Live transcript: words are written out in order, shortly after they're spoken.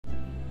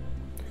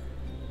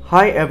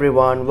Hi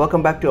everyone,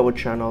 welcome back to our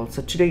channel.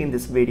 So today in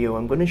this video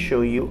I'm going to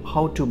show you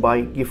how to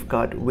buy gift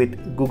card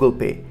with Google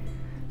Pay.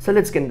 So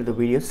let's get into the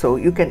video. So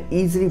you can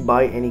easily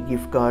buy any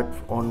gift card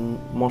on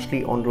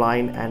mostly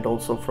online and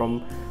also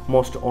from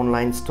most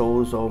online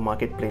stores or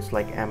marketplace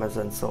like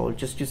Amazon. So I'll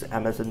just use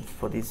Amazon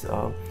for this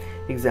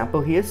example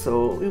here.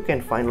 So you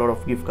can find a lot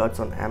of gift cards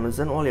on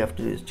Amazon. All you have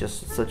to do is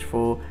just search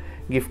for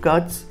gift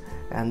cards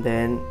and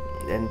then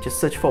just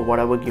search for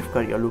whatever gift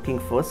card you're looking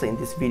for. So in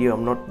this video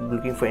I'm not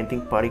looking for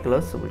anything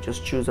particular, so we'll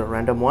just choose a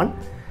random one.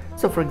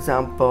 So for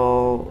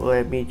example,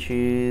 let me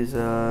choose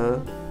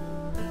alright,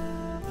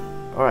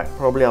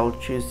 probably I'll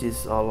choose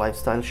this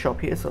lifestyle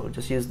shop here, so I'll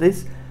just use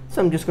this.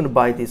 So I'm just going to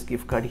buy this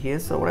gift card here.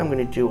 So what I'm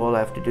going to do, all I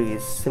have to do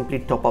is simply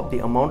top up the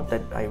amount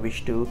that I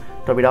wish to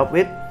top it up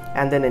with,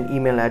 and then an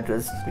email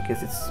address,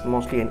 because it's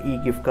mostly an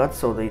e-gift card,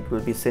 so that it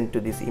will be sent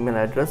to this email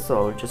address.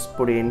 So I'll just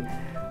put in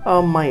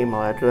my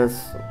email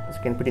address. You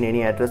can put in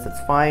any address,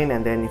 that's fine.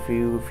 And then if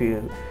you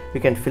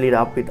can fill it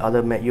up with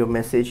your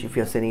message if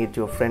you're sending it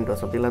to a friend or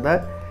something like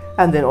that.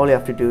 And then all you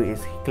have to do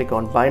is click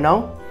on buy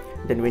now.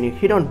 Then when you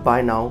hit on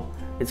buy now,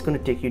 it's going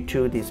to take you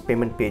to this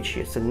payment page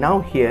here. So now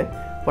here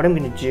what I'm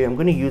going to do, I'm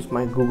going to use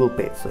my Google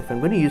Pay. So if I'm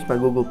going to use my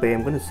Google Pay,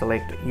 I'm going to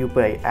select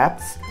UPI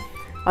apps.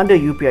 Under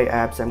UPI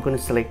apps, I'm going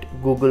to select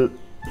Google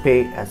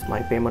Pay as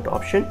my payment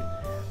option.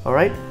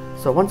 Alright,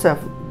 so once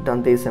I've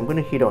done this, I'm going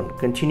to hit on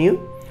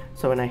continue.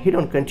 So when I hit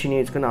on continue,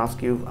 it's going to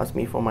ask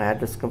me for my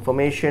address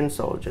confirmation.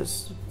 So I'll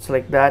just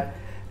select that.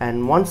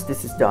 And once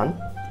this is done,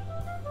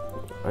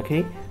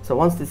 okay, so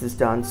once this is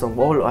done, so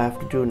all I have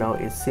to do now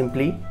is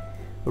simply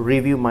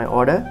review my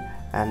order.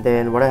 And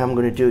then what I'm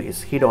going to do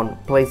is hit on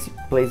place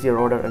your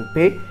order and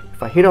pay.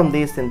 If I hit on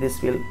this, then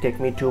this will take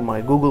me to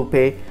my Google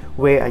Pay,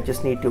 where I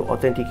just need to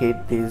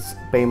authenticate this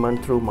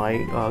payment through my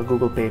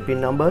Google Pay PIN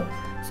number.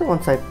 So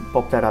once I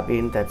pop that up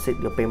in, that's it,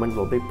 your payment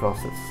will be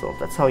processed. So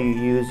that's how you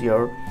use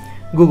your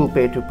Google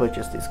Pay to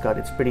purchase this card.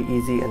 It's pretty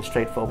easy and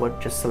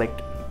straightforward. Just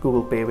select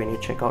Google Pay when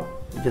you check out,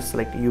 just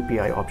select the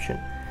UPI option.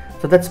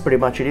 So that's pretty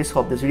much it.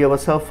 Hope this video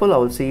was helpful. I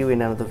will see you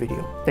in another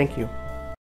video. Thank you.